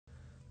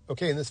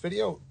Okay, in this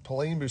video,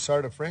 Pauline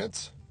Bouchard of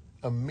France,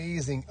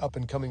 amazing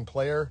up-and-coming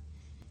player,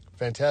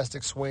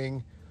 fantastic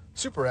swing,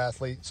 super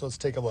athlete. So let's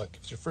take a look.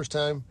 If it's your first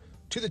time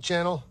to the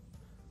channel,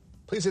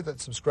 please hit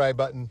that subscribe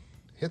button,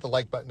 hit the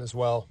like button as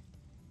well.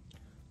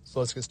 So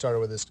let's get started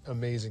with this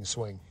amazing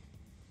swing.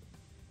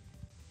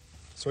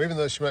 So even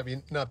though she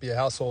might not be a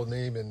household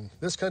name in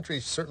this country,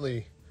 she's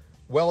certainly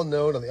well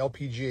known on the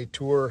LPGA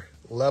Tour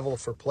level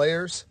for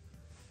players.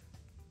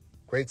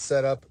 Great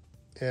setup,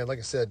 and like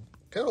I said,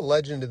 kind of a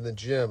legend in the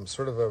gym,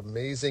 sort of an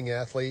amazing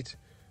athlete,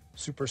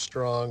 super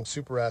strong,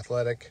 super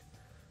athletic,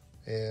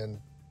 and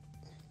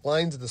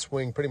lines of the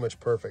swing pretty much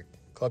perfect.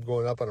 Club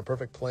going up on a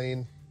perfect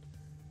plane.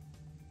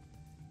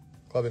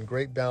 Club in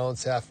great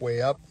balance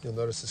halfway up. You'll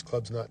notice this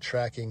club's not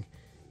tracking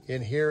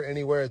in here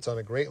anywhere. It's on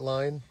a great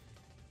line.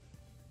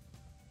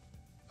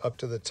 Up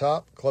to the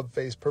top, club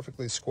face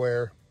perfectly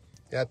square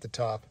at the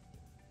top.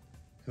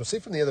 You'll see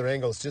from the other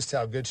angles just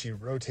how good she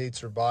rotates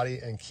her body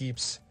and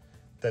keeps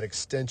that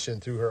extension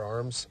through her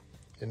arms.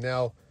 And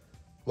now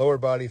lower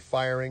body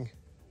firing,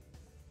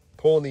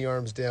 pulling the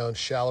arms down,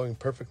 shallowing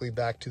perfectly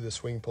back to the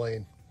swing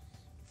plane.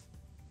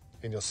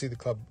 And you'll see the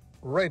club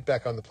right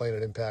back on the plane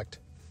at impact.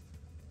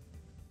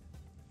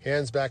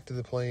 Hands back to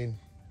the plane,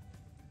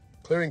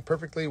 clearing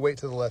perfectly, weight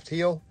to the left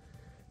heel,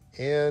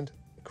 and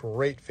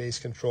great face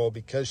control.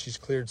 Because she's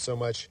cleared so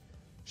much,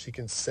 she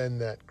can send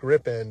that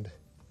grip end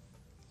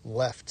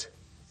left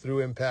through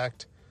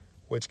impact,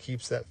 which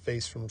keeps that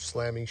face from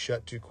slamming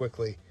shut too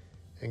quickly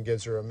and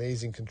gives her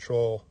amazing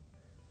control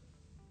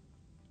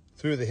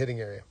through the hitting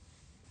area.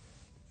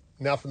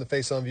 Now from the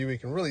face-on view, we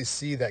can really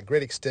see that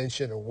great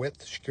extension and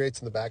width she creates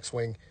in the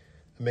backswing.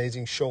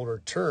 Amazing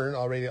shoulder turn,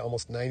 already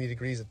almost 90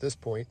 degrees at this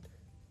point.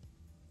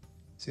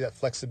 See that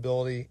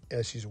flexibility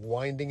as she's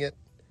winding it.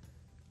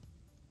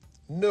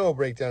 No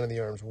breakdown in the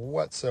arms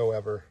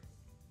whatsoever.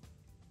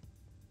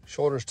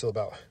 Shoulders to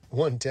about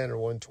 110 or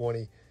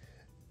 120.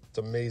 It's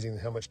amazing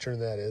how much turn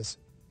that is.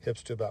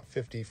 Hips to about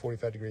 50,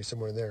 45 degrees,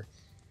 somewhere in there.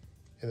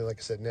 And then, like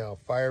I said, now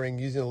firing,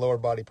 using the lower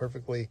body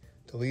perfectly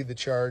to lead the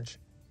charge.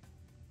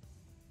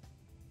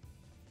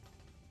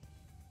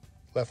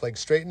 Left leg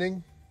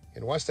straightening.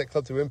 And watch that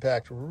club through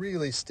impact,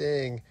 really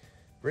staying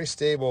very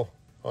stable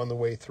on the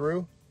way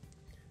through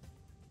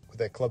with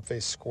that club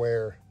face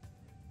square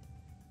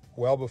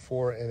well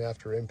before and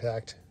after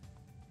impact.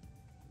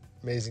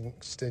 Amazing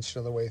extension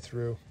on the way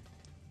through.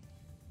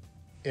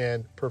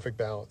 And perfect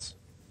balance.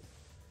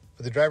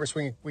 For the driver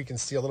swing, we can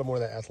see a little more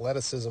of that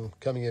athleticism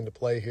coming into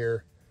play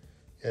here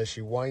as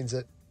she winds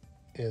it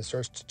and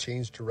starts to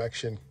change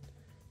direction.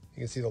 You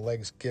can see the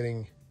legs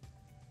getting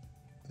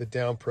the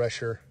down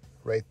pressure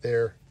right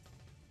there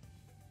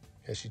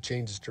as she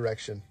changes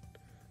direction.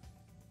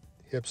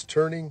 Hips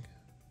turning,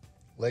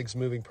 legs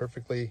moving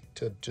perfectly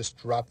to just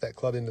drop that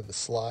club into the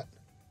slot.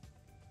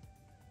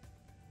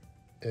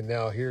 And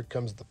now here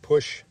comes the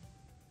push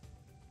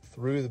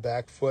through the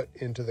back foot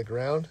into the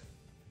ground.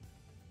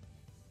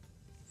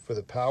 For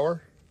the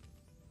power,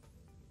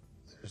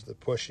 there's the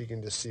push. You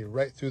can just see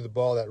right through the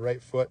ball, that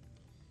right foot.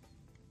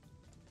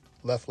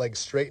 Left leg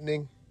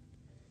straightening.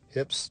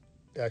 Hips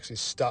actually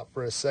stop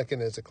for a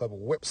second as the club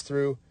whips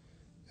through,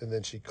 and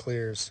then she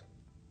clears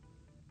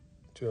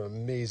to an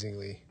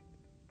amazingly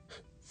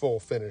full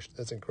finish.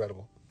 That's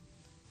incredible.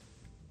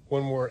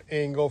 One more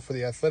angle for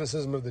the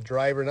athleticism of the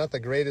driver. Not the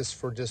greatest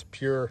for just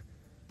pure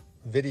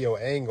video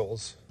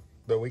angles,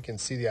 but we can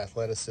see the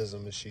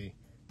athleticism as she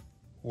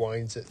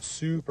winds it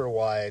super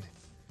wide.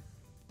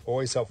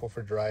 Always helpful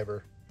for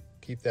driver.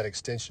 Keep that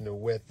extension to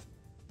width.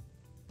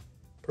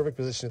 Perfect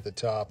position at the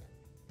top.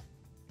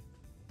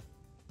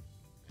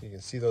 You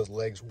can see those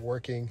legs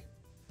working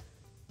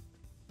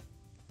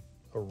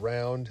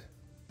around,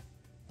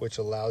 which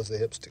allows the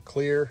hips to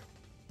clear.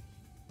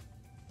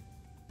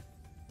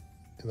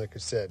 And like I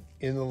said,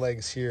 in the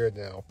legs here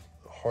now,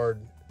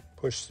 hard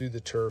push through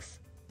the turf.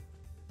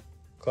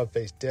 Club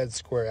face dead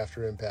square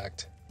after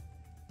impact.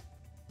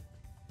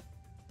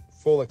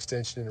 Full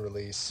extension and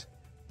release.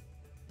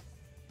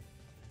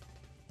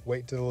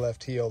 Weight to the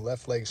left heel,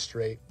 left leg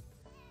straight.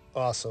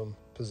 Awesome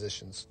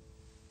positions.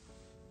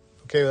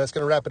 Okay, well, that's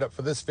going to wrap it up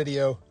for this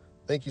video.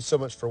 Thank you so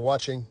much for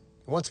watching.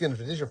 And once again,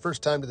 if it is your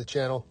first time to the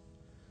channel,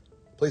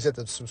 please hit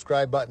the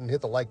subscribe button,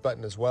 hit the like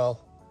button as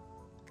well.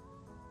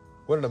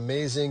 What an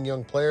amazing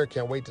young player.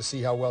 Can't wait to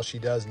see how well she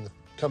does in the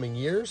coming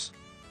years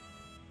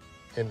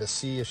and to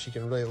see if she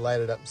can really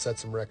light it up and set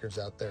some records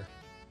out there.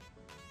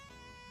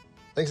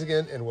 Thanks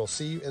again, and we'll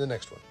see you in the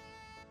next one.